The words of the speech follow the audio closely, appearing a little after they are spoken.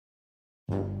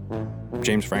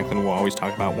James Franklin will always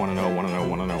talk about 1-0, 1-0,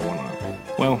 1-0,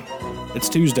 1-0. Well, it's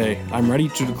Tuesday. I'm ready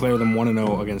to declare them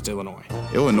 1-0 against Illinois.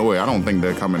 Illinois, I don't think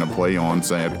they're coming to play on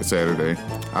Saturday.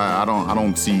 I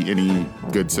don't see any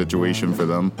good situation for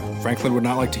them. Franklin would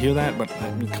not like to hear that, but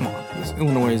I mean, come on. This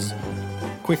Illinois is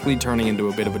quickly turning into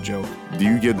a bit of a joke. Do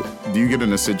you get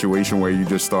in a situation where you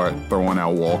just start throwing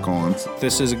out walk-ons?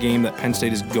 This is a game that Penn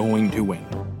State is going to win.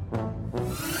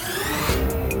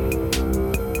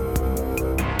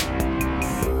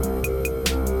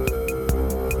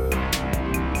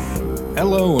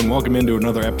 Hello and welcome into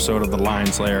another episode of The Lion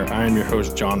Slayer. I am your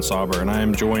host, John Sauber, and I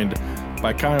am joined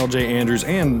by Kyle J. Andrews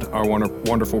and our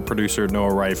wonderful producer,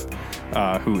 Noah Reif,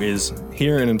 who is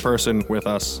here and in person with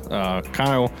us.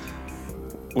 Kyle,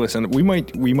 listen, we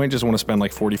might just want to spend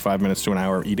like 45 minutes to an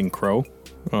hour eating crow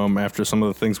after some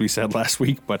of the things we said last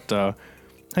week, but how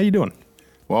you doing?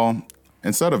 Well,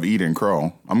 instead of eating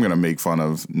crow, I'm going to make fun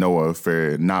of Noah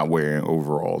for not wearing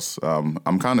overalls.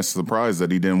 I'm kind of surprised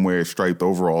that he didn't wear striped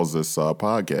overalls this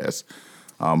podcast.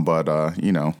 But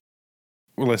you know.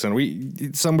 Well,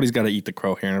 listen, somebody's got to eat the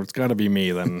crow here, and if it's got to be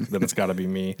me, then it's got to be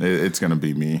me. It's going to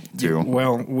be me, too.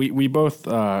 Well, we both,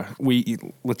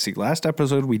 let's see, last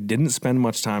episode we didn't spend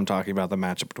much time talking about the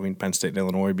matchup between Penn State and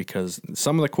Illinois because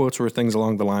some of the quotes were things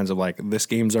along the lines of like, this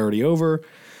game's already over.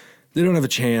 They don't have a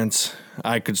chance.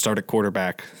 I could start at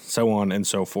quarterback, so on and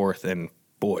so forth. And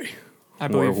boy, I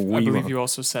believe you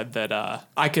also said that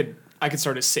I could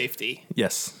start at safety.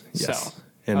 Yes. So,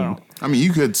 and I mean,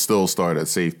 you could still start at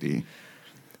safety.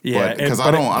 Yeah, because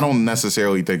I don't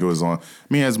necessarily think it was on. I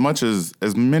mean, as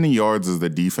many yards as the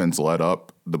defense let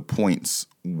up, the points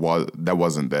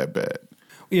wasn't that bad.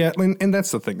 Yeah, and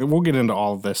that's the thing. We'll get into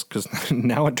all of this because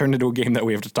now it turned into a game that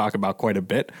we have to talk about quite a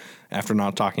bit after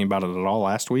not talking about it at all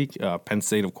last week. Penn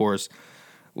State, of course,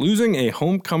 losing a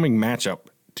homecoming matchup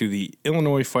to the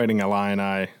Illinois Fighting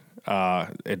Illini,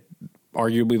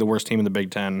 arguably the worst team in the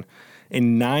Big Ten,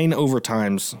 in 9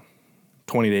 overtimes,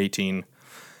 20-18.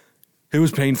 It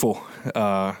was painful.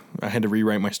 I had to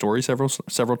rewrite my story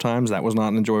several times. That was not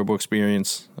an enjoyable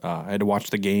experience. I had to watch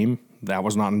the game. That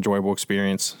was not an enjoyable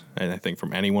experience. And I think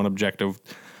from anyone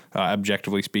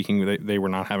objectively speaking, they were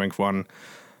not having fun.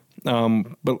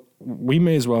 But we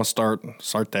may as well start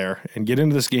there and get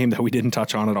into this game that we didn't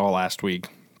touch on at all last week.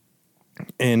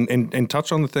 And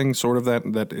touch on the thing sort of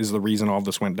that is the reason all of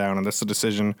this went down, and that's the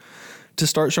decision to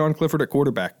start Sean Clifford at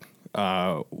quarterback.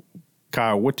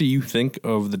 Kyle, what do you think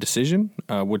of the decision?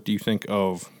 What do you think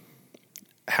of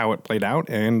how it played out?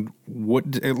 And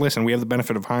listen, we have the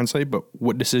benefit of hindsight, but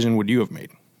what decision would you have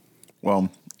made? Well,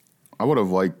 I would have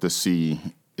liked to see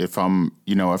if I'm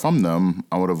them,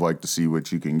 I would have liked to see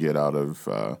what you can get out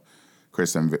of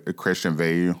Christian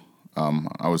Veilleux.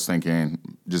 I was thinking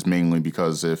just mainly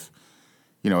because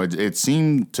it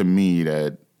seemed to me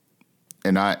that,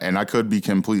 and I could be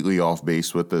completely off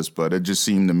base with this, but it just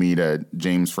seemed to me that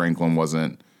James Franklin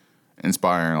wasn't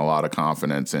inspiring a lot of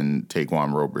confidence in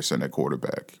Taquan Roberson at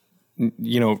quarterback.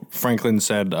 You know, Franklin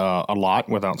said a lot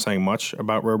without saying much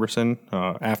about Roberson.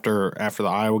 After the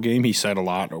Iowa game, he said a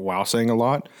lot while saying a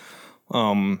lot.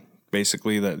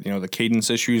 Basically that, the cadence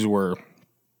issues were,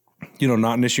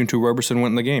 not an issue until Roberson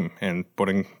went in the game, and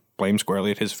putting blame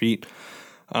squarely at his feet.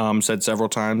 Said several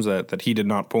times that he did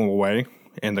not pull away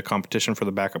in the competition for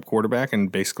the backup quarterback,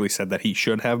 and basically said that he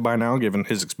should have by now, given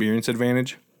his experience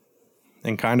advantage,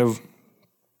 and kind of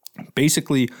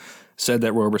basically said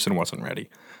that Roberson wasn't ready,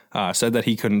 said that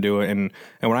he couldn't do it. And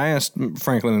when I asked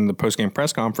Franklin in the postgame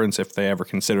press conference if they ever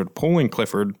considered pulling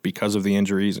Clifford because of the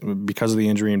injury and because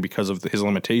of his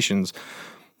limitations,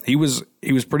 he was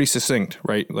pretty succinct,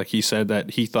 right? Like he said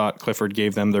that he thought Clifford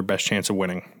gave them their best chance of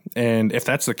winning. And if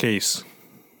that's the case,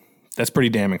 that's pretty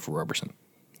damning for Roberson.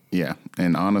 Yeah,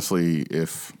 and honestly,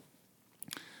 if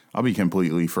I'll be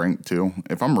completely frank too,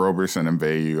 if I'm Roberson and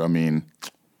Veilleux, I mean,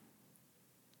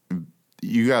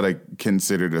 you got to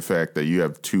consider the fact that you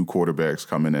have 2 quarterbacks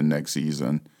coming in next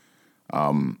season.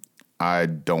 I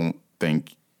don't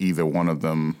think either one of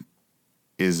them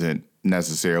isn't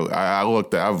necessarily. I've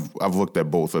looked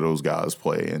at both of those guys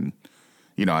play, and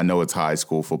I know it's high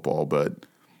school football, but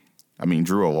I mean,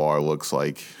 Drew Allar looks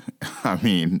like. I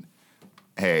mean.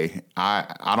 Hey,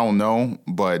 I don't know,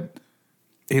 but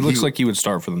he looks like he would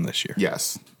start for them this year.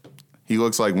 Yes. He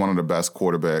looks like one of the best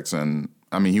quarterbacks, and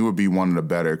I mean, he would be one of the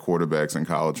better quarterbacks in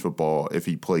college football if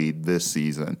he played this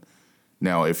season.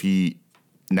 Now,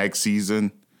 next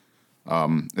season,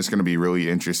 it's going to be really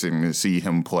interesting to see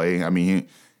him play. I mean,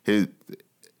 if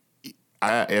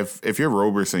you're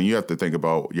Roberson, you have to think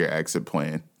about your exit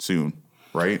plan soon,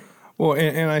 right? Well,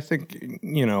 and I think,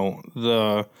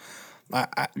 the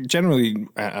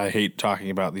I hate talking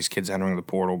about these kids entering the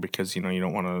portal because, you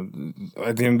don't want to –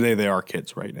 at the end of the day, they are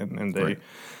kids, right? And they, right.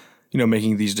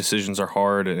 Making these decisions are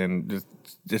hard and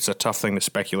it's a tough thing to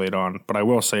speculate on. But I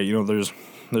will say, there's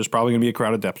probably going to be a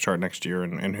crowded depth chart next year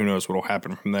and who knows what will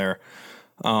happen from there.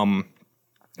 And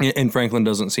Franklin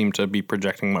doesn't seem to be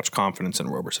projecting much confidence in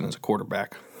Roberson as a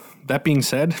quarterback. That being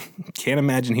said, can't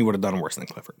imagine he would have done worse than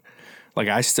Clifford. Like,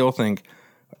 I still think –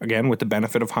 again, with the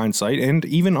benefit of hindsight, and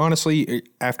even honestly,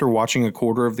 after watching a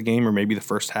quarter of the game or maybe the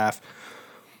first half,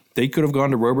 they could have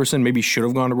gone to Roberson, maybe should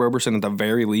have gone to Roberson at the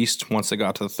very least once they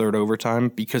got to the third overtime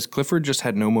because Clifford just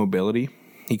had no mobility.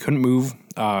 He couldn't move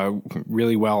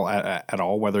really well at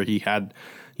all, whether he had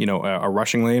a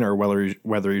rushing lane or whether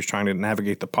he was trying to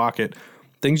navigate the pocket.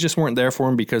 Things just weren't there for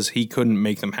him because he couldn't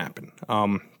make them happen.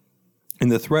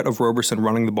 And the threat of Roberson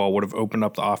running the ball would have opened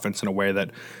up the offense in a way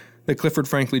that Clifford,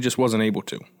 frankly, just wasn't able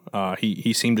to.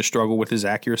 He seemed to struggle with his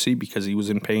accuracy because he was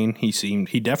in pain.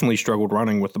 He definitely struggled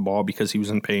running with the ball because he was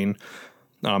in pain.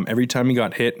 Every time he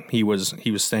got hit, he was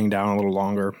staying down a little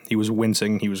longer. He was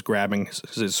wincing. He was grabbing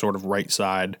his sort of right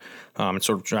side and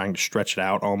sort of trying to stretch it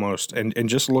out almost, and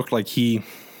just looked like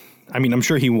I'm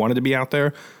sure he wanted to be out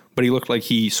there, but he looked like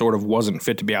he sort of wasn't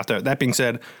fit to be out there. That being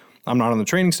said, I'm not on the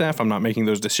training staff. I'm not making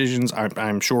those decisions.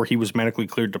 I'm sure he was medically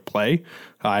cleared to play.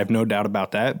 I have no doubt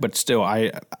about that. But still,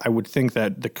 I would think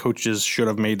that the coaches should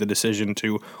have made the decision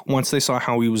to, once they saw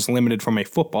how he was limited from a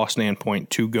football standpoint,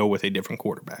 to go with a different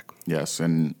quarterback. Yes,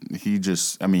 and he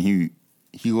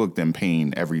looked in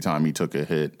pain every time he took a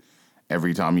hit,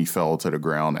 every time he fell to the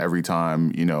ground, every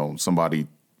time, somebody,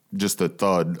 just a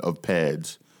thud of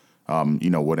pads,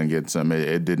 went against him.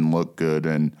 It didn't look good.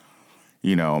 And,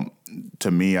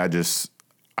 to me, I just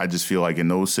feel like in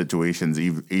those situations,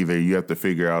 either you have to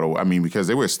figure out, because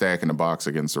they were stacking the box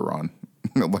against the run.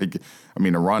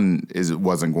 The run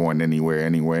wasn't going anywhere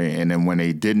anyway. And then when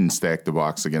they didn't stack the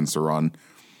box against the run,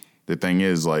 the thing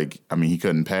is, he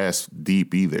couldn't pass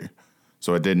deep either.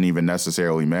 So it didn't even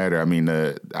necessarily matter.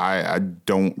 I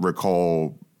don't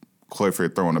recall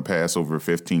Clifford throwing a pass over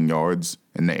 15 yards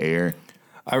in the air.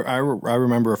 I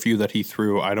remember a few that he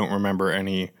threw. I don't remember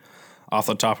any off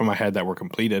the top of my head that were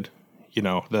completed.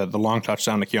 The long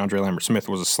touchdown to Keandre Lambert-Smith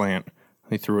was a slant.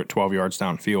 He threw it 12 yards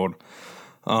downfield.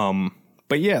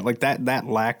 But yeah, that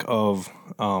lack of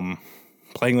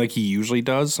playing like he usually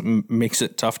does makes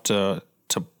it tough to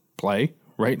play,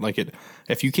 right?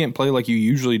 If you can't play like you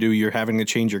usually do, you're having to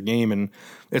change your game, and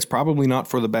it's probably not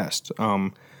for the best.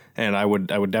 And I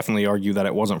would definitely argue that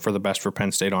it wasn't for the best for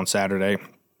Penn State on Saturday.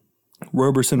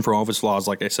 Roberson, for all of his flaws,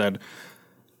 like I said,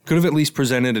 could have at least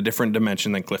presented a different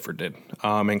dimension than Clifford did.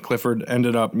 And Clifford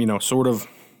ended up,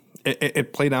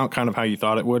 it played out kind of how you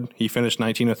thought it would. He finished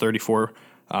 19 of 34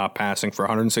 passing for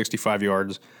 165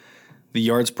 yards. The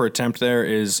yards per attempt there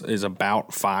is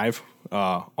about 5,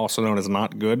 also known as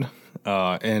not good.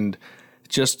 And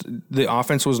just the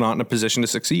offense was not in a position to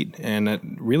succeed.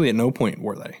 And really at no point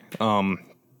were they.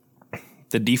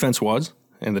 The defense was.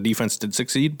 And the defense did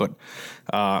succeed, but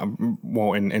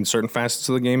in certain facets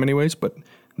of the game anyways. But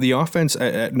the offense,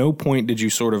 at no point did you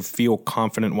sort of feel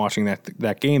confident watching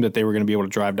that game that they were going to be able to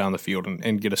drive down the field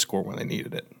and get a score when they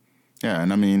needed it. Yeah,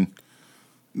 and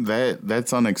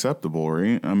that's unacceptable,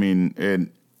 right? A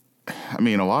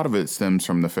lot of it stems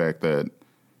from the fact that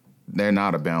they're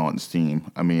not a balanced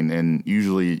team. And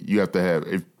usually you have to have,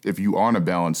 if you aren't a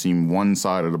balanced team, one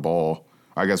side of the ball,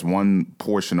 I guess one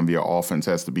portion of your offense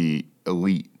has to be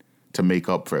elite to make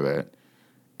up for that.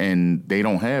 And they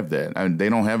don't have that. They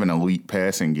don't have an elite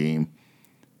passing game.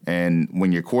 And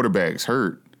when your quarterback's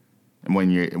hurt, and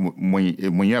when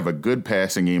you have a good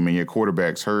passing game and your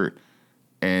quarterback's hurt,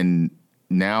 and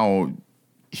now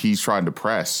he's trying to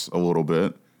press a little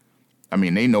bit,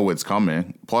 they know it's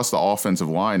coming. Plus the offensive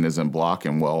line isn't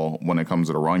blocking well when it comes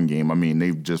to the run game.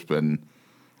 They've just been,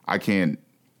 I can't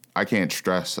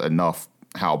stress enough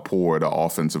how poor the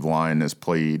offensive line has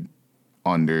played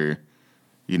under,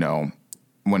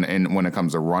 when it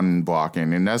comes to run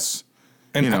blocking, and that's,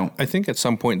 I think at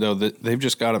some point though that they've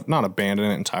just got to not abandon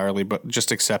it entirely, but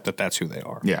just accept that that's who they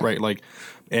are. Yeah. Right.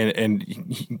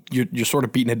 And you're sort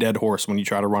of beating a dead horse when you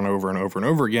try to run over and over and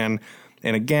over again.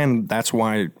 And again, that's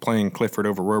why playing Clifford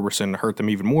over Roberson hurt them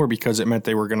even more, because it meant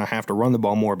they were going to have to run the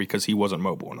ball more because he wasn't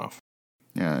mobile enough.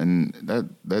 Yeah, and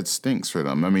that stinks for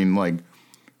them.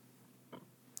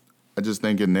 I just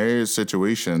think in their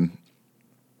situation,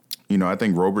 I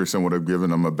think Roberson would have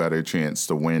given them a better chance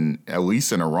to win, at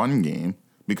least in a run game,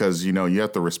 because, you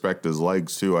have to respect his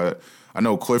legs too. I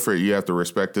know Clifford, you have to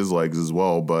respect his legs as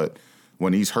well, but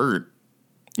when he's hurt,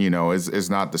 it's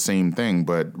not the same thing.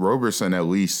 But Roberson, at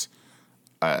least,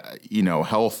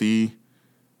 healthy,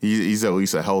 He's at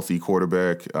least a healthy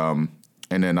quarterback. And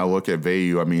then I look at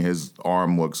Vayu. I mean, his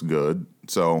arm looks good.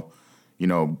 So,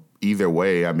 either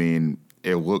way, I mean,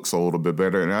 it looks a little bit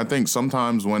better. And I think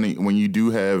sometimes when you do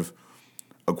have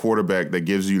a quarterback that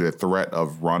gives you the threat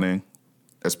of running,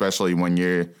 especially when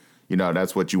you're,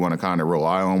 that's what you want to kind of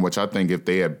rely on, which I think if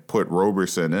they had put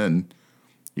Roberson in,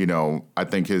 I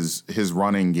think his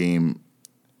running game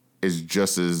is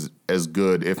just as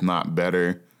good, if not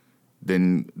better,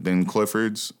 than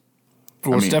Clifford's.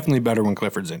 Well, it's definitely better when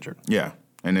Clifford's injured. Yeah.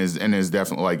 And is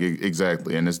definitely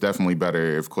exactly, and it's definitely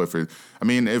better if Clifford. I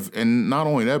mean, and not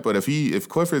only that, but if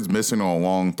Clifford's missing on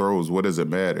long throws, what does it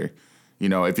matter?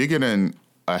 If you're getting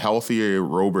a healthier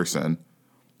Roberson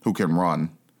who can run,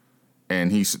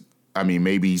 and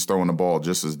maybe he's throwing the ball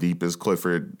just as deep as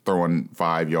Clifford throwing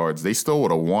 5 yards, they still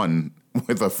would have won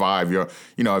with a 5 yard.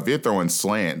 If you're throwing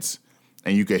slants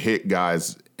and you could hit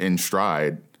guys in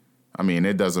stride, I mean,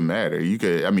 it doesn't matter. You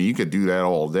could do that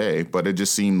all day, but it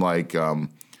just seemed like,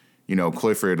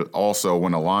 Clifford also,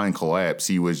 when the line collapsed,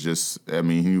 he was a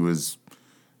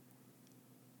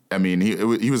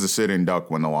sitting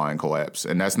duck when the line collapsed,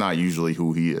 and that's not usually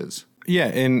who he is. Yeah,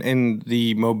 and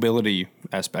the mobility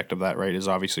aspect of that, right, is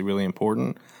obviously really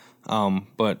important.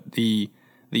 But the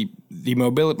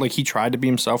mobility, like, he tried to be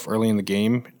himself early in the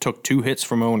game, took 2 hits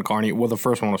from Owen Carney. Well, the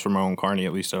first one was from Owen Carney,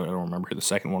 at least I don't remember who the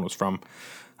second one was from.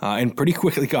 And pretty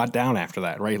quickly got down after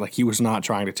that, right? Like, he was not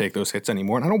trying to take those hits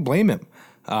anymore, and I don't blame him.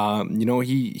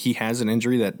 He has an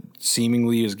injury that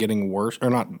seemingly is getting worse,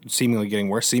 or not seemingly getting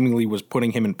worse, seemingly was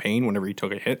putting him in pain whenever he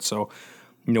took a hit. So,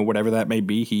 whatever that may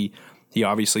be, he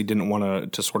obviously didn't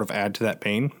want to sort of add to that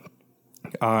pain.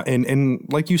 And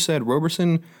like you said,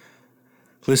 Roberson,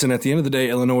 listen, at the end of the day,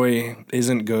 Illinois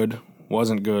isn't good,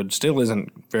 wasn't good, still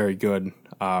isn't very good.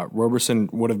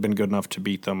 Roberson would have been good enough to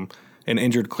beat them. An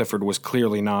injured Clifford was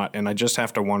clearly not, and I just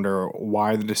have to wonder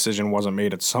why the decision wasn't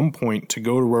made at some point to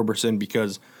go to Roberson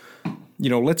because,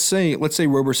 let's say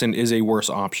Roberson is a worse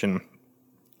option.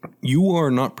 You are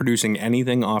not producing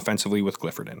anything offensively with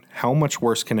Clifford in. How much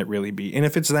worse can it really be? And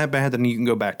if it's that bad, then you can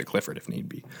go back to Clifford if need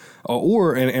be.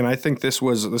 And I think this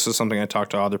is something I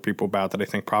talked to other people about that I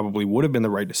think probably would have been the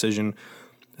right decision.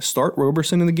 Start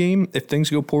Roberson in the game. If things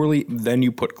go poorly, then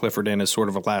you put Clifford in as sort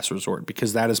of a last resort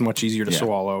because that is much easier to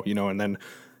swallow, and then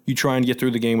you try and get through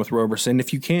the game with Roberson.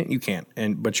 If you can't, you can't.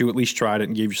 But you at least tried it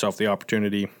and gave yourself the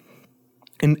opportunity.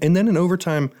 And then in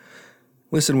overtime,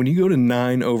 listen, when you go to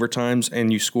 9 overtimes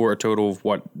and you score a total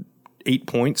of 8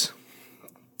 points,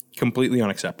 completely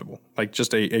unacceptable. Like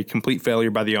just a complete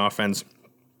failure by the offense.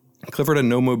 Clifford had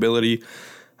no mobility.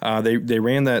 They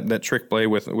ran that trick play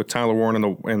with Tyler Warren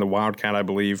and the Wildcat, I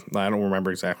believe. I don't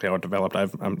remember exactly how it developed.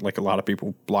 I'm like a lot of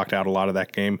people blocked out a lot of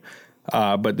that game.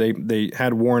 But they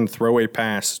had Warren throw a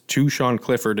pass to Sean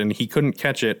Clifford, and he couldn't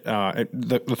catch it.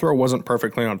 The throw wasn't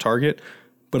perfectly on target,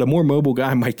 but a more mobile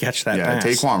guy might catch that pass.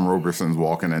 Yeah, Taquan Roberson's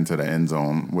walking into the end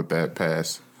zone with that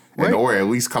pass. Right. Or at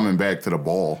least coming back to the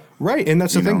ball. Right, and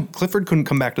that's the thing. Clifford couldn't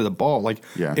come back to the ball.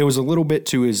 It was a little bit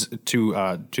to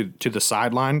the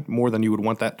sideline more than you would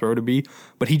want that throw to be,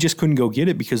 but he just couldn't go get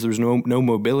it because there's no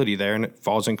mobility there, and it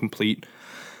falls incomplete.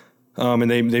 And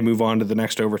they move on to the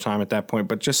next overtime at that point.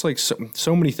 But just like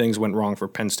so many things went wrong for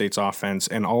Penn State's offense,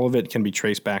 and all of it can be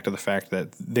traced back to the fact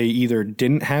that they either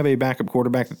didn't have a backup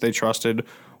quarterback that they trusted,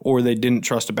 or they didn't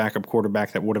trust a backup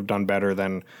quarterback that would have done better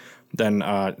than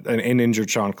an injured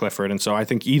Sean Clifford. And so I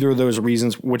think either of those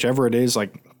reasons, whichever it is,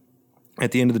 like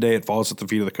at the end of the day, it falls at the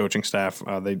feet of the coaching staff.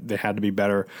 They had to be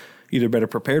either better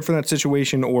prepared for that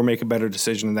situation or make a better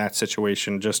decision in that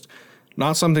situation. Just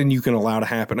not something you can allow to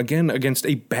happen again against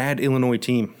a bad Illinois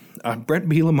team. Brett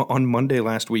Bielema on Monday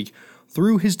last week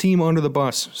threw his team under the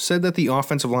bus, said that the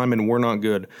offensive linemen were not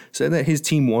good, said that his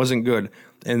team wasn't good,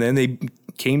 and then they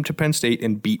came to Penn State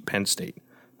and beat Penn State.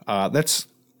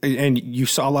 And you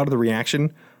saw a lot of the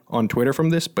reaction on Twitter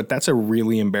from this, but that's a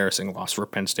really embarrassing loss for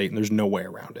Penn State, and there's no way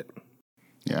around it.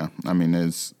 Yeah, I mean,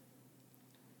 it's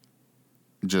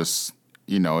just,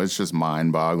 it's just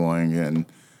mind-boggling, and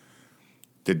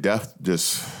the depth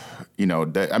just,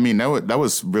 that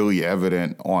was really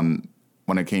evident when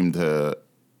it came to,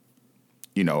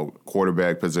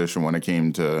 quarterback position, when it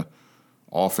came to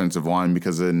offensive line,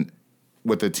 because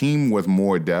with a team with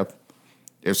more depth,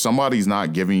 if somebody's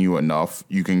not giving you enough,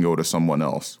 you can go to someone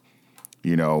else.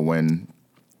 When,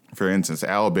 for instance,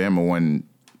 Alabama, when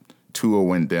Tua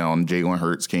went down, Jalen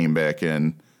Hurts came back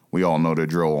in. We all know the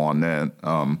drill on that.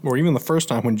 Or even the first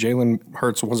time when Jalen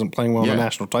Hurts wasn't playing well in the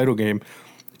national title game,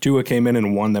 Tua came in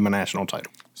and won them a national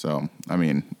title. So, I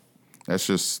mean, that's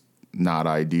just not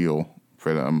ideal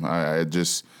for them. I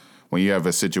just, when you have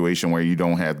a situation where you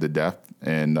don't have the depth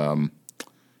and,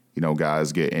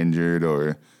 guys get injured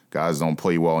or guys don't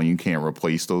play well and you can't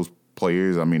replace those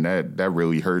players, I mean, that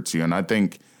really hurts you. And I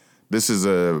think this is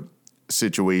a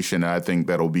situation I think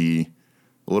that'll be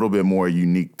a little bit more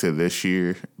unique to this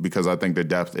year because I think the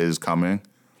depth is coming.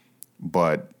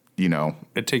 But,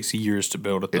 it takes years to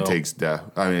build it, though. It takes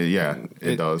depth. I mean, yeah,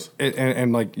 it does.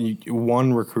 And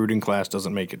one recruiting class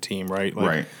doesn't make a team, right?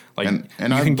 Right. Like,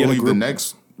 and I believe the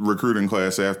next recruiting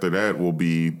class after that will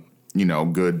be,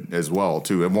 good as well,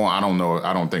 too. It won't, I don't know.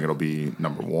 I don't think it'll be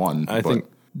number one. I think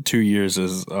 2 years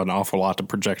is an awful lot to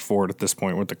project forward at this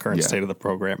point with the current state of the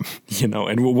program,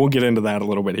 and we'll get into that a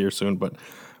little bit here soon. But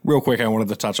real quick, I wanted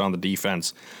to touch on the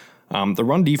defense. The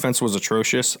run defense was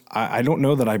atrocious. I don't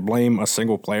know that I blame a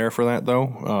single player for that,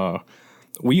 though.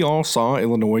 We all saw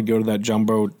Illinois go to that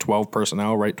jumbo 12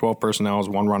 personnel, right? 12 personnel is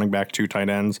one running back, two tight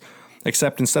ends.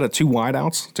 Except instead of two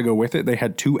wideouts to go with it, they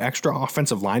had two extra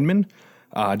offensive linemen,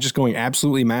 just going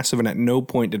absolutely massive. And at no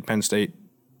point did Penn State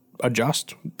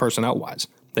adjust personnel-wise.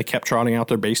 They kept trotting out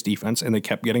their base defense, and they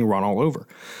kept getting run all over.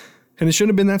 And it shouldn't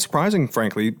have been that surprising,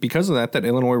 frankly, because of that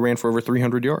Illinois ran for over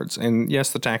 300 yards. And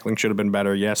yes, the tackling should have been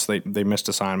better. Yes, they missed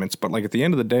assignments. But at the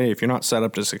end of the day, if you're not set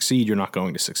up to succeed, you're not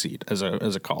going to succeed as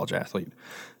a college athlete.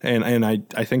 And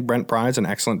I think Brent Pry's an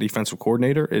excellent defensive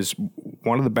coordinator, is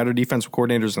one of the better defensive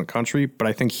coordinators in the country. But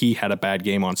I think he had a bad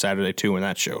game on Saturday, too, and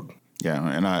that showed. Yeah,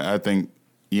 and I think,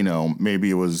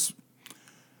 maybe it was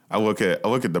 – I look at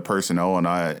the personnel and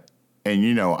I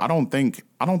don't think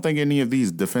any of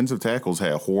these defensive tackles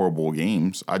had horrible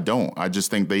games. I don't. I just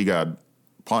think they got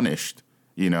punished.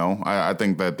 I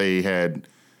think that they had.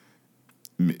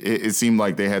 It seemed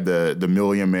like they had the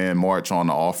million-man march on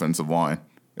the offensive line.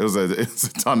 It's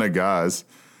a ton of guys,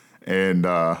 and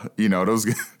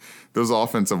those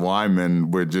offensive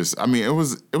linemen were just. I mean, it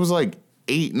was like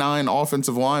 8-9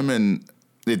 offensive linemen.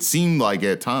 It seemed like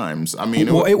at times. I mean,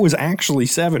 it was actually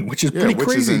 7, which is pretty crazy.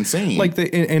 Which is insane.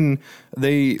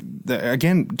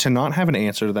 Again, to not have an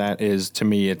answer to that is, to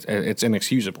me, it's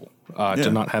inexcusable. To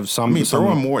not have some. I mean,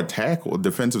 throwing more tackle,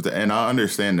 defensive, and I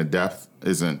understand the depth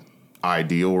isn't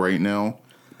ideal right now,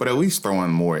 but at least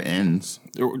throwing more ends.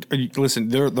 Listen,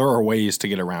 there are ways to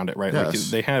get around it, right? Yes. Like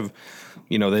they have,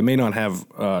 they may not have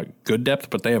good depth,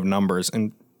 but they have numbers,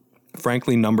 and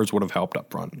frankly, numbers would have helped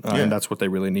up front, and that's what they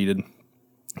really needed.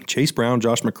 Chase Brown,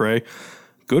 Josh McCray,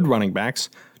 good running backs,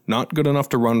 not good enough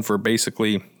to run for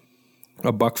basically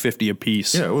 $150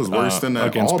 apiece. Yeah, it was worse than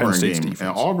that Auburn game. Defense. And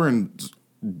Auburn's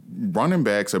running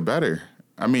backs are better.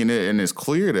 I mean, and it's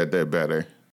clear that they're better.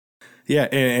 Yeah,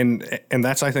 and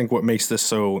that's, I think, what makes this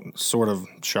so sort of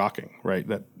shocking, right?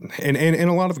 That and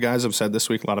a lot of guys have said this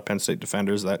week, a lot of Penn State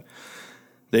defenders, that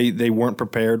they weren't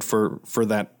prepared for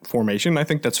that formation. I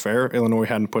think that's fair. Illinois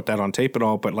hadn't put that on tape at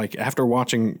all, but after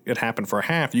watching it happen for a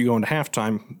half, you go into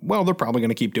halftime, well, they're probably going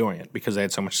to keep doing it because they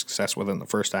had so much success with it in the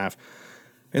first half.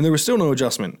 And there was still no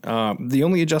adjustment. The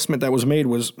only adjustment that was made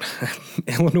was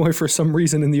Illinois, for some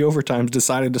reason in the overtimes,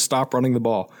 decided to stop running the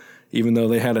ball, even though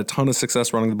they had a ton of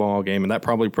success running the ball all game, and that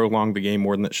probably prolonged the game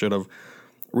more than it should have.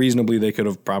 Reasonably, they could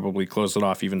have probably closed it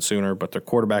off even sooner, but their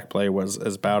quarterback play was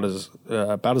about as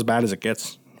bad as it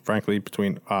gets, frankly,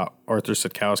 between Arthur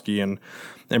Sitkowski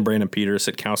and Brandon Peters.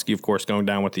 Sitkowski, of course, going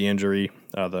down with the injury,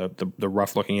 the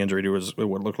rough-looking injury to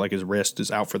what looked like his wrist,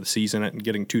 is out for the season and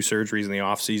getting 2 surgeries in the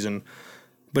offseason.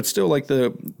 But still,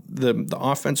 the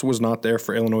offense was not there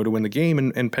for Illinois to win the game,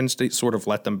 and Penn State sort of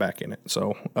let them back in it.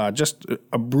 So just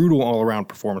a brutal all-around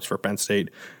performance for Penn State.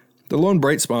 The lone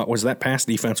bright spot was that pass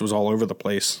defense was all over the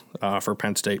place for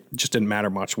Penn State. It just didn't matter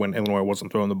much when Illinois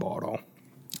wasn't throwing the ball at all.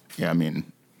 Yeah, I mean,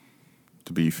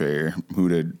 to be fair, who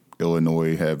did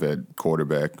Illinois have at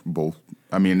quarterback? Both.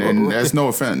 I mean, and that's no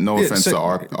offense to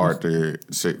Arthur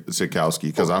Sitkowski,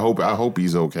 because I hope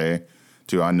he's okay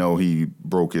too. I know he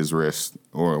broke his wrist,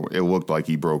 or it looked like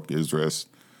he broke his wrist.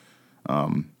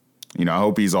 I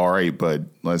hope he's all right, but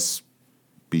let's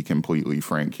be completely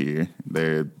frank here.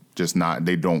 They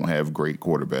don't have great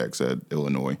quarterbacks at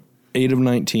Illinois. 8 of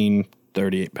 19,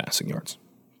 38 passing yards,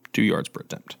 2 yards per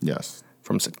attempt. Yes.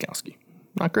 From Sitkowski.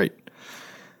 Not great.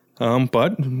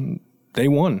 But they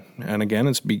won. And again,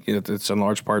 it's in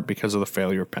large part because of the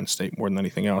failure of Penn State more than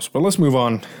anything else. But let's move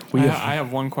on. I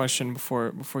have one question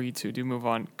before you two do move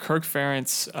on. Kirk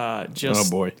Ferentz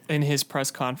in his press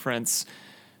conference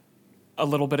a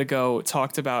little bit ago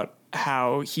talked about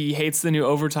how he hates the new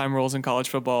overtime rules in college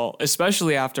football,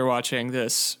 especially after watching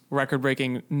this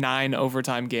record-breaking 9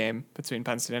 overtime game between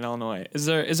Penn State and Illinois. Is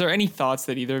there any thoughts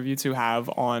that either of you two have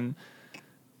on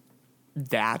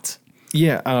that?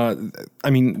 Yeah, I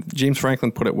mean, James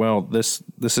Franklin put it well. This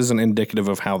isn't indicative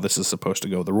of how this is supposed to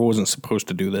go. The rule isn't supposed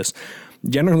to do this.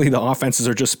 Generally, the offenses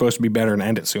are just supposed to be better and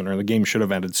end it sooner. The game should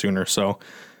have ended sooner. So,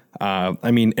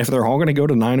 I mean, if they're all going to go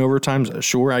to 9 overtimes,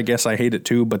 sure, I guess I hate it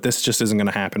too, but this just isn't going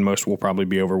to happen. Most will probably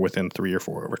be over within 3 or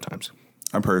 4 overtimes.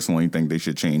 I personally think they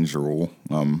should change the rule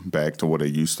back to what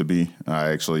it used to be. I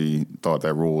actually thought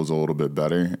that rule was a little bit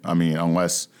better. I mean,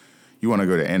 unless you want to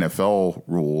go to NFL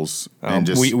rules and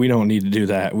we don't need to do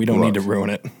that. We don't need to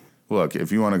ruin it. Look,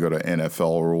 if you want to go to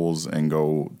NFL rules and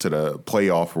go to the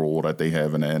playoff rule that they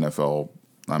have in the NFL,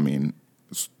 I mean,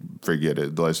 forget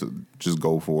it. Let's just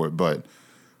go for it. But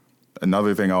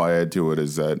another thing I'll add to it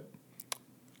is that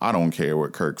I don't care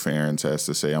what Kirk Ferentz has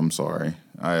to say. I'm sorry.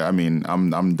 I mean,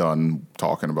 I'm done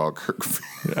talking about Kirk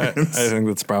Ferentz. I think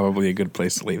that's probably a good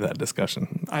place to leave that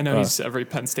discussion. I know he's every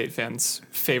Penn State fan's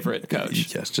favorite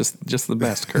coach. Yes, just the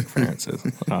best. Kirk Ferentz is.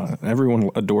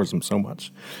 Everyone adores him so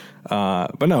much.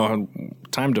 But no,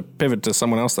 time to pivot to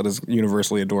someone else that is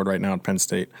universally adored right now at Penn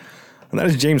State, and that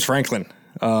is James Franklin,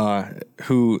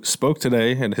 who spoke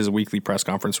today at his weekly press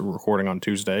conference. We're recording on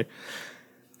Tuesday,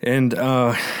 and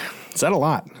said a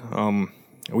lot.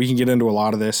 We can get into a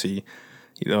lot of this.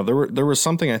 There was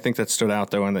something I think that stood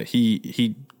out though, and that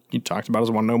he talked about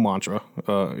his 1-0 mantra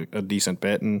a decent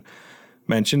bit, and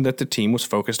mentioned that the team was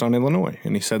focused on Illinois,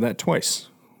 and he said that twice,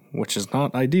 which is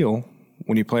not ideal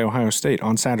when you play Ohio State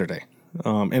on Saturday.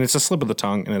 And it's a slip of the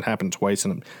tongue, and it happened twice,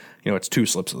 and it's 2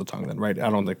 slips of the tongue then, right?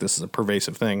 I don't think this is a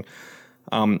pervasive thing.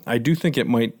 I do think it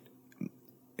might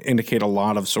indicate a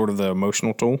lot of sort of the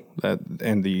emotional toll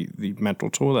and the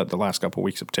mental toll that the last couple of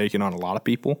weeks have taken on a lot of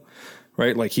people,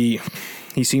 right? Like he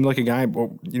seemed like a guy,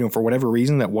 for whatever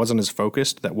reason, that wasn't as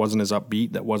focused, that wasn't as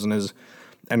upbeat, that wasn't as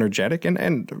energetic.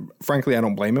 And frankly, I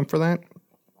don't blame him for that.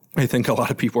 I think a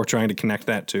lot of people are trying to connect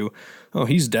that to, oh,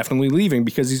 he's definitely leaving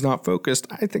because he's not focused.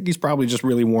 I think he's probably just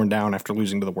really worn down after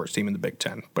losing to the worst team in the Big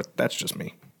Ten, but that's just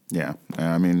me. Yeah.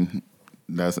 I mean,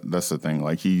 that's the thing.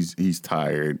 Like he's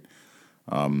tired.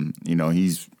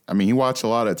 He watched a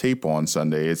lot of tape on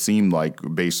Sunday. It seemed like,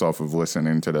 based off of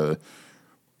listening to the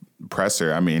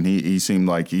presser, I mean, he seemed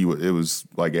like it was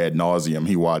like ad nauseum.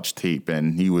 He watched tape,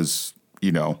 and he was,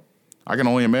 I can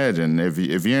only imagine if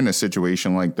you're in a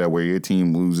situation like that where your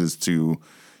team loses to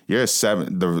the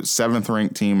 7th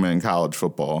ranked team in college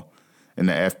football, in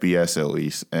the FBS at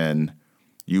least, and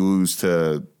you lose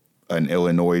to an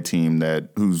Illinois team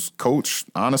whose coach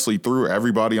honestly threw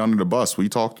everybody under the bus. We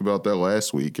talked about that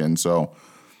last week. And so,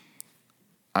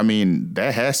 I mean,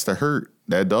 that has to hurt.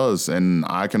 That does. And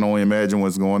I can only imagine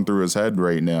what's going through his head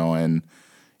right now. And,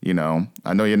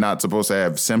 I know you're not supposed to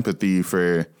have sympathy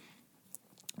for,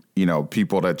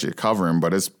 people that you're covering,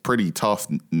 but it's pretty tough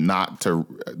not to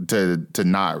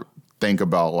not think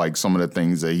about like some of the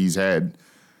things that he's had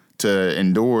to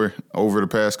endure over the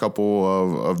past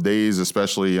couple of days,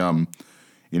 especially, I've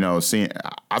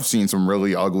seen some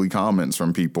really ugly comments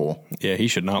from people. Yeah, he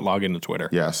should not log into Twitter.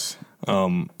 Yes.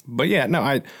 But yeah, no,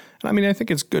 I think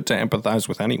it's good to empathize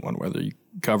with anyone, whether you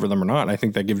cover them or not. I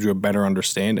think that gives you a better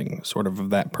understanding sort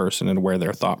of that person and where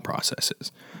their thought process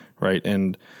is. Right.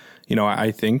 And,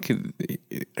 I think,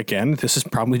 again, this has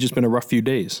probably just been a rough few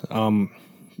days.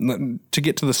 To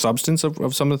get to the substance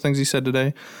of some of the things he said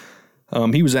today,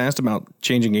 he was asked about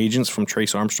changing agents from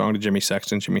Trace Armstrong to Jimmy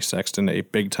Sexton. Jimmy Sexton, a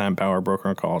big-time power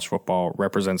broker in college football,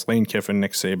 represents Lane Kiffin,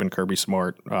 Nick Saban, Kirby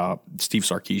Smart, Steve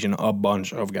Sarkisian, a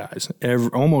bunch of guys.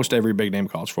 Almost every big-name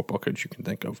college football coach you can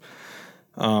think of.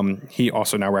 He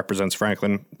also now represents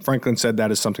Franklin. Franklin said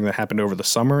that is something that happened over the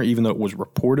summer. Even though it was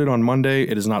reported on Monday,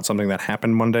 it is not something that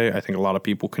happened Monday. I think a lot of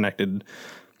people connected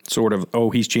sort of,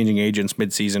 he's changing agents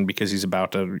midseason because he's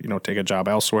about to, take a job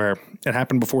elsewhere. It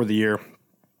happened before the year.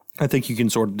 I think you can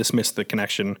sort of dismiss the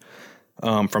connection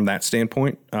from that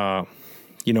standpoint. That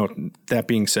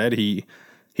being said, he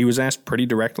was asked pretty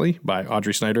directly by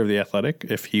Audrey Snyder of The Athletic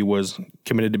if he was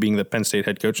committed to being the Penn State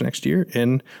head coach next year,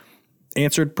 and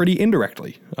answered pretty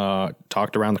indirectly.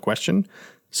 Talked around the question,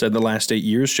 said the last 8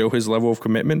 years show his level of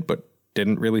commitment, but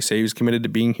didn't really say he was committed to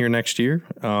being here next year.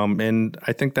 And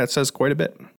I think that says quite a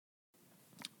bit.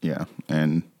 Yeah,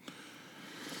 and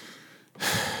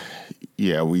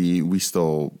yeah, we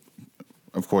still,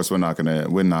 of course, we're not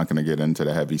gonna get into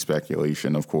the heavy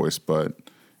speculation, of course, but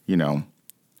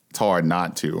it's hard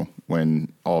not to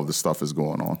when all this stuff is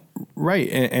going on. Right,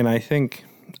 and I think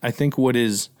what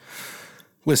is,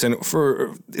 listen,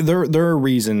 there are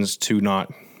reasons to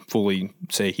not fully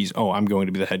say I'm going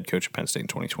to be the head coach of Penn State in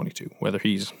 2022, whether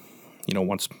he's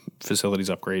wants facilities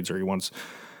upgrades or he wants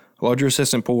larger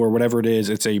assistant pool or whatever it is,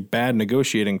 it's a bad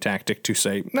negotiating tactic to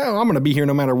say, no, I'm going to be here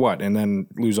no matter what, and then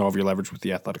lose all of your leverage with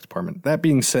the athletics department. That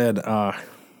being said,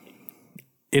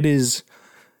 he's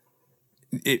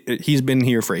been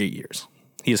here for 8 years.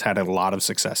 He has had a lot of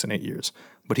success in 8 years,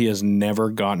 but he has never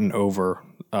gotten over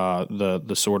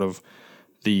the sort of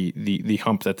the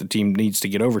hump that the team needs to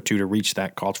get over to reach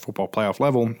that college football playoff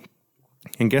level.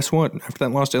 And guess what? After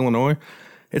that loss to Illinois,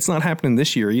 it's not happening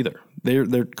this year either.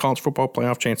 Their college football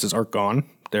playoff chances are gone.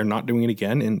 They're not doing it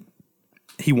again. And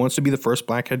he wants to be the first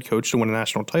black head coach to win a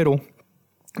national title,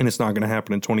 and it's not going to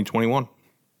happen in 2021.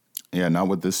 Yeah, not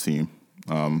with this team.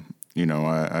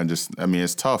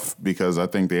 It's tough because I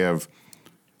think they have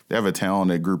a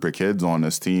talented group of kids on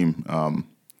this team. I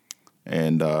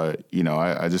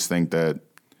just think that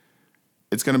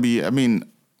it's going to be,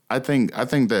 I think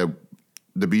that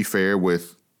to be fair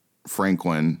with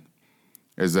Franklin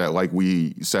is that, like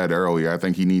we said earlier, I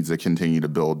think he needs to continue to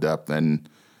build depth. And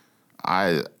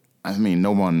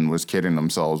no one was kidding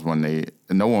themselves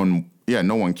no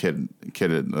one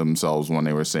kidded themselves when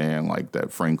they were saying like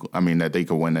that that they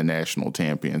could win a national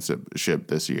championship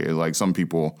this year. Like some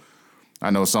people, I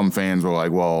know some fans were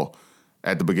like, well,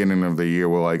 at the beginning of the year,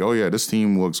 we're like, oh yeah, this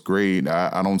team looks great.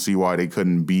 I don't see why they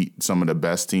couldn't beat some of the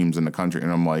best teams in the country.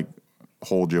 And I'm like,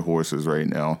 hold your horses right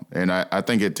now. And I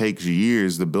think it takes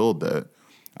years to build that.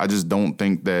 I just don't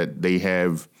think that they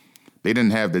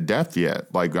didn't have the depth yet.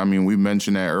 We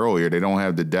mentioned that earlier. They don't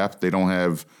have the depth. They don't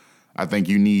have, I think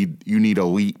you need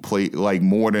elite play, like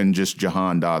more than just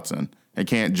Jahan Dotson. It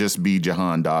can't just be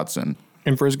Jahan Dotson.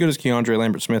 And for as good as Keandre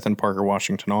Lambert-Smith and Parker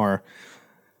Washington are,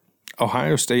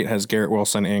 Ohio State has Garrett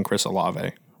Wilson and Chris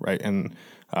Olave, right? And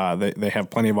they have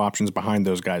plenty of options behind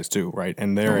those guys too, right?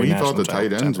 And we thought the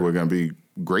tight ends were going to be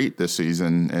great this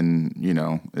season, and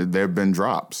there have been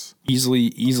drops. Easily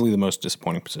the most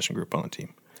disappointing position group on the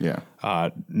team. Yeah.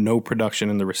 No production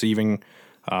in the receiving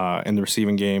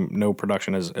game. No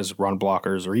production as run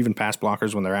blockers or even pass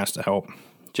blockers when they're asked to help.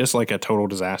 Just like a total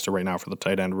disaster right now for the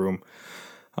tight end room.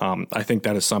 I think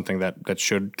that is something that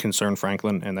should concern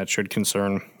Franklin, and that should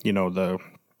concern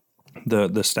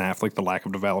the staff, like the lack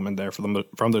of development there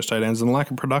from those tight ends and the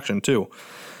lack of production too.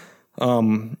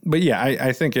 But yeah,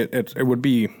 I think it would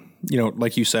be,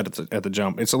 like you said at the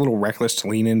jump, it's a little reckless to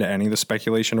lean into any of the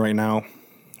speculation right now.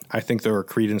 I think there are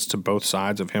credence to both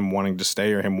sides of him wanting to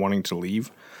stay or him wanting to leave.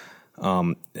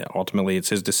 Ultimately, it's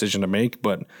his decision to make,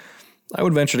 but I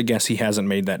would venture to guess he hasn't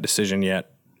made that decision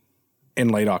yet in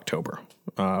late October.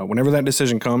 Whenever that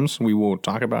decision comes, we will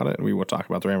talk about it. We will talk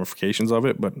about the ramifications of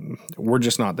it, but we're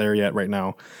just not there yet right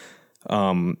now.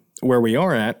 Where we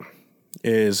are at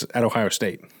is at Ohio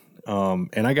State.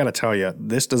 And I got to tell you,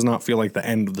 this does not feel like the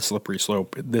end of the slippery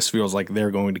slope. This feels like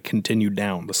they're going to continue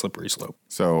down the slippery slope.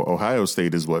 So Ohio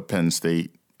State is what Penn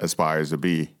State aspires to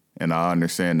be. And I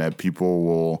understand that people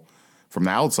will, from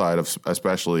the outside,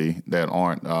 especially that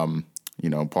aren't,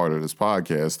 part of this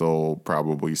podcast, they'll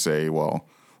probably say, well,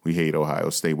 we hate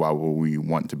Ohio State. Why would we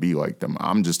want to be like them?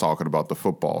 I'm just talking about the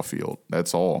football field.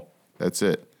 That's all. That's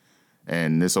it.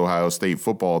 And this Ohio State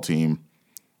football team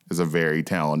is a very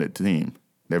talented team.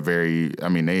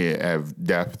 They have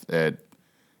depth at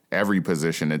every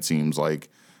position, it seems like.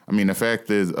 The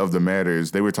fact of the matter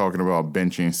is they were talking about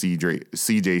benching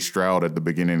C.J. Stroud at the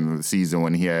beginning of the season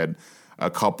when he had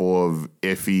a couple of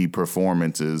iffy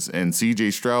performances. And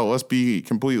C.J. Stroud, let's be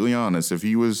completely honest, if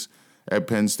he was at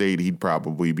Penn State, he'd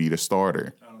probably be the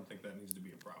starter. I don't think that needs to be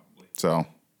a probably. So,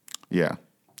 yeah.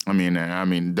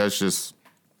 That's just,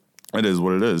 it is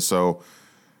what it is. So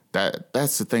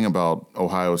that's the thing about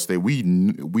Ohio State. We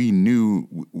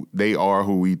knew they are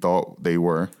who we thought they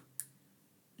were.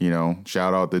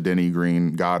 Shout out to Denny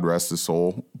Green, God rest his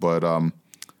soul. But,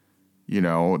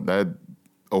 that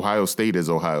Ohio State is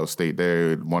Ohio State.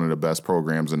 They're one of the best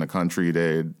programs in the country.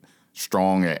 They're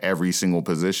strong at every single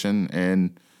position.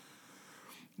 And,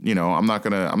 I'm not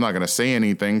gonna say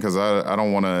anything because I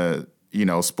don't want to,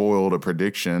 spoil the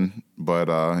prediction. But,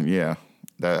 yeah.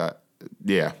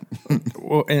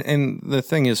 Well, and the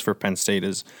thing is for Penn State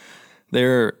is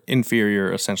they're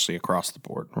inferior essentially across the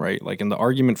board, right? Like, and the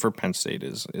argument for Penn State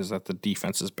is that the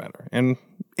defense is better, and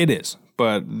it is,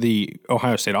 but the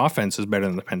Ohio State offense is better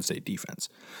than the Penn State defense.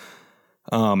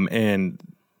 And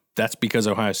that's because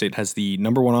Ohio State has the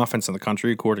number one offense in the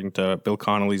country, according to Bill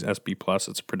Connolly's SB Plus.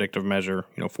 It's a predictive measure,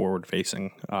 forward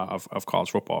facing of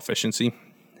college football efficiency.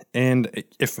 And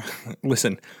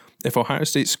if Ohio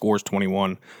State scores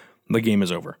 21, the game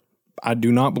is over. I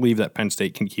do not believe that Penn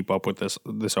State can keep up with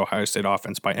this Ohio State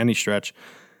offense by any stretch.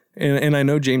 And I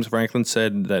know James Franklin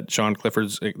said that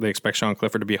they expect Sean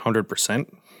Clifford to be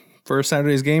 100% for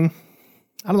Saturday's game.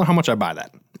 I don't know how much I buy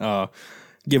that.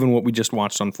 given what we just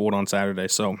watched unfold on Saturday.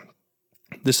 So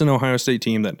this is an Ohio State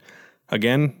team that,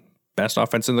 again, best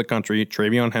offense in the country.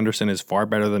 Travion Henderson is far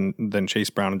better than Chase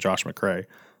Brown and Josh McCray.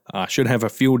 Should have a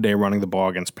field day running the ball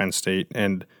against Penn State,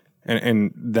 and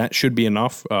that should be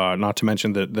enough. Not to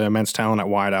mention the immense talent at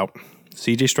wideout.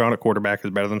 C.J. Stroud at quarterback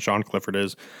is better than Sean Clifford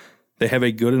is. They have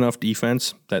a good enough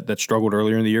defense that struggled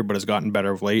earlier in the year but has gotten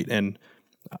better of late, and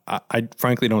I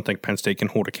frankly don't think Penn State can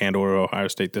hold a candle to Ohio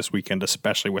State this weekend,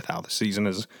 especially with how the season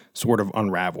is sort of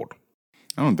unraveled.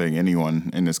 I don't think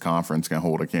anyone in this conference can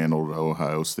hold a candle to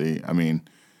Ohio State. I mean,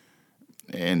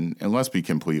 and let's be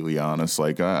completely honest.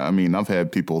 Like, I mean, I've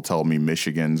had people tell me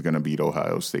Michigan's going to beat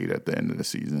Ohio State at the end of the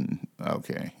season.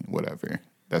 Okay, whatever.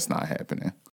 That's not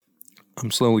happening.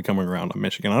 I'm slowly coming around on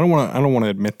Michigan. I don't want to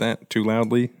admit that too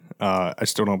loudly. I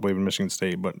still don't believe in Michigan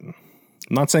State, but I'm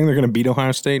not saying they're going to beat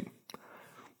Ohio State.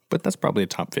 But that's probably a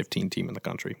top 15 team in the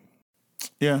country.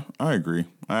 Yeah, I agree.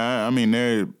 I mean,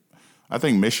 I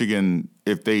think Michigan,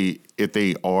 if they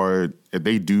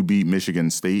do beat Michigan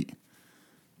State,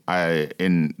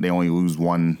 and they only lose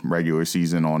one regular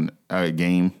season on a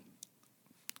game,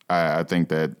 I think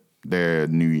that they're a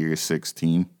New Year's Six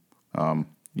team. I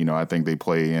think they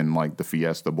play in like the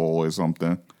Fiesta Bowl or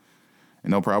something,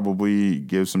 and they'll probably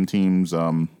give some teams,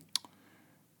 a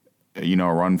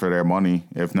run for their money,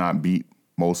 if not beat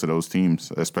most of those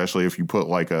teams, especially if you put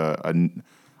like a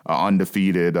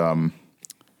undefeated,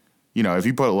 if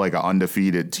you put like an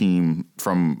undefeated team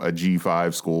from a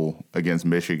G5 school against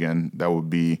Michigan, that would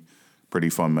be a pretty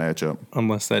fun matchup.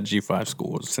 Unless that G5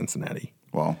 school is Cincinnati.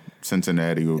 Well,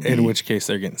 Cincinnati would be. In which case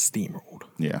they're getting steamrolled.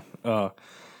 Yeah.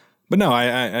 But no,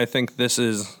 I think this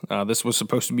was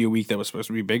supposed to be a week that was supposed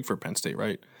to be big for Penn State,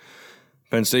 right?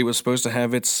 Penn State was supposed to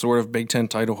have its sort of Big Ten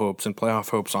title hopes and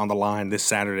playoff hopes on the line this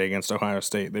Saturday against Ohio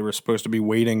State. They were supposed to be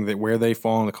waiting that where they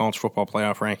fall in the college football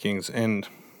playoff rankings. And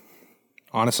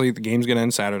honestly, the game's going to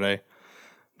end Saturday.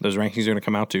 Those rankings are going to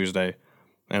come out Tuesday.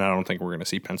 And I don't think we're going to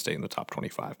see Penn State in the top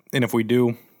 25. And if we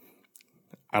do,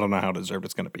 I don't know how deserved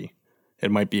it's going to be.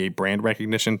 It might be a brand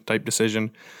recognition type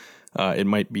decision. It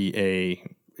might be a,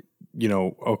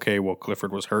 okay, well,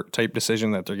 Clifford was hurt type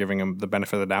decision that they're giving him the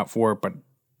benefit of the doubt for. But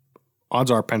odds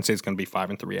are Penn State's going to be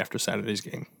 5-3 after Saturday's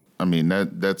game. I mean,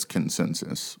 that's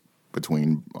consensus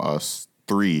between us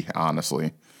three,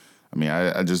 honestly. I mean,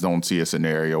 I just don't see a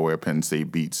scenario where Penn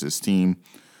State beats this team,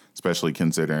 especially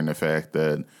considering the fact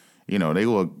that, they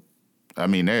look – I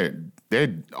mean,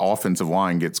 their offensive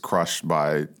line gets crushed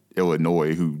by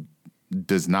Illinois, who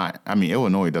does not – I mean,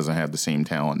 Illinois doesn't have the same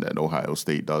talent that Ohio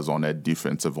State does on that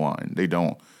defensive line. They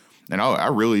don't. And I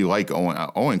really like Owen.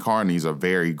 Owen Carney's a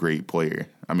very great player.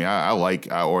 I mean,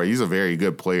 he's a very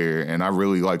good player, and I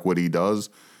really like what he does.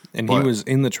 And he was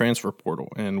in the transfer portal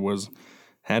and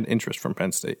had interest from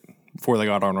Penn State before they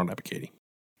got Arnold Ebiketie.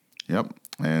 Yep,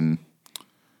 and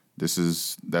that's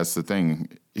the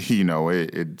thing.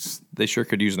 It's they sure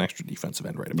could use an extra defensive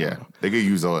end right about now. They could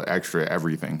use an extra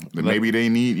everything. Maybe they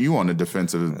need you on the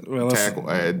defensive tackle,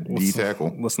 D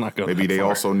tackle. Let's not go. Maybe they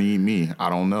also need me. I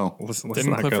don't know.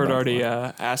 Didn't Clifford already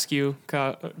ask you,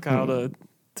 Kyle,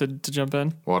 to jump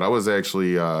in? Well, that was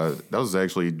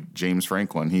actually James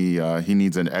Franklin. He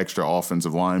needs an extra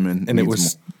offensive lineman, and it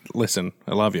was. Listen,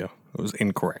 I love you. It was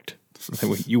incorrect.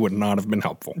 You would not have been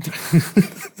helpful.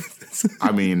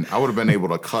 I mean, I would have been able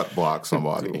to cut block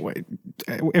somebody. Wait,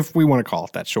 if we want to call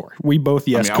it that, sure. We both,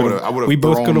 yes, I would have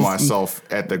thrown myself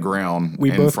at the ground.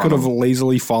 We both could have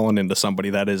lazily fallen into somebody.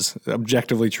 That is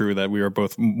objectively true. That we are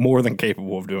both more than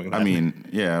capable of doing that. I mean,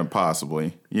 yeah,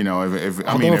 possibly.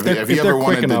 If you ever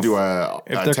wanted to do a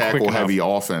tackle heavy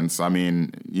offense, I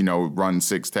mean, run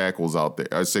 6 tackles out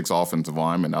there, 6 offensive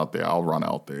linemen out there, I'll run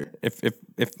out there.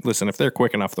 If they're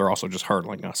quick enough, they're also just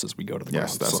hurdling us as we go to the ground.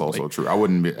 Yes, that's slowly. Also true. I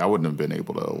wouldn't have been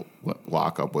able to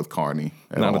lock up with Carney.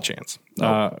 Not a chance.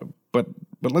 Nope. But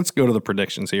let's go to the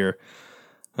predictions here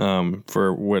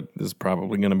for what is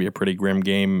probably going to be a pretty grim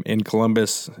game in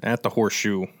Columbus at the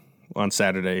Horseshoe on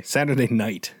Saturday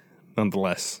night,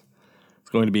 nonetheless. It's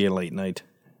going to be a late night.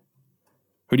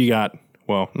 Who do you got?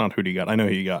 Well, not who do you got. I know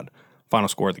who you got. Final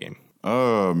score of the game.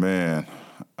 Oh, man.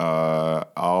 I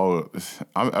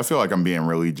feel like I'm being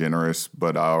really generous,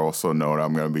 but I also know that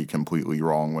I'm going to be completely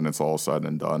wrong when it's all said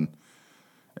and done.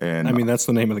 And I mean, that's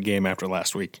the name of the game after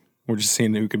last week. We're just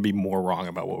seeing who could be more wrong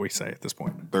about what we say at this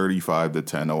point.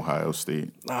 35-10 Ohio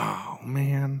State. Oh,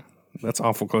 man. That's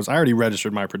awful close. I already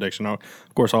registered my prediction. Of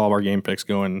course, all of our game picks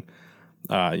go in,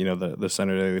 the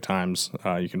Center Daily Times.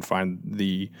 You can find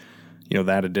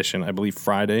that edition, I believe,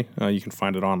 Friday. You can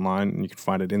find it online, and you can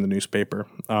find it in the newspaper.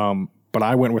 But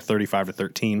I went with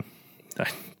 35-13.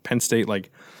 Penn State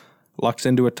lucks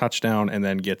into a touchdown and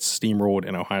then gets steamrolled,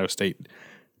 and Ohio State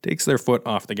takes their foot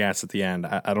off the gas at the end,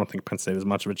 I don't think Penn State has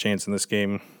much of a chance in this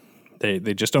game.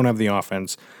 They just don't have the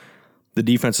offense. The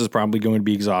defense is probably going to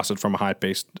be exhausted from a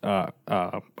high-paced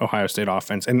Ohio State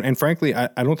offense. And frankly,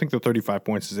 I don't think the 35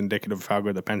 points is indicative of how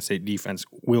good the Penn State defense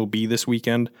will be this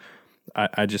weekend.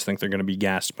 I just think they're going to be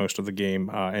gassed most of the game.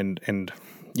 And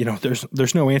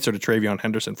there's no answer to Travion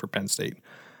Henderson for Penn State,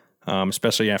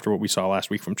 especially after what we saw last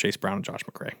week from Chase Brown and Josh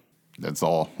McCray. That's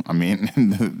all. I mean,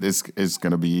 it's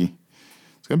going to be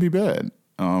bad.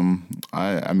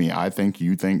 I think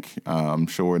you think. I'm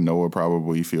sure Noah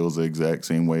probably feels the exact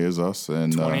same way as us.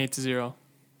 And 28-0.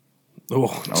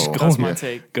 That's my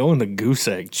take. Going to goose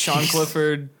egg. Sean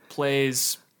Clifford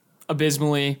plays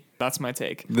abysmally. That's my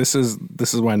take. This is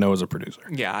why Noah's a producer.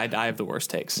 Yeah, I have the worst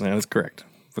takes. Yeah, that's correct.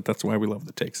 But that's why we love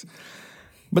the takes.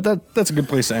 But that's a good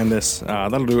place to end this.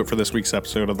 That'll do it for this week's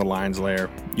episode of The Lions Lair.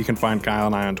 You can find Kyle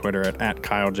and I on Twitter at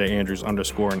KyleJAndrews_ and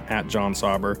at John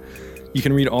Sauber. You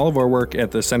can read all of our work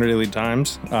at the Center Daily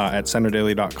Times at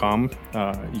centerdaily.com.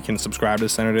 You can subscribe to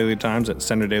Center Daily Times at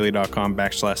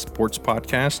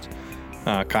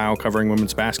centerdaily.com/sportspodcast. Kyle covering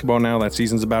women's basketball now. That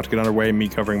season's about to get underway. Me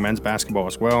covering men's basketball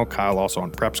as well. Kyle also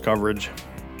on Preps coverage.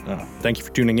 Thank you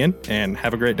for tuning in, and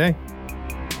have a great day.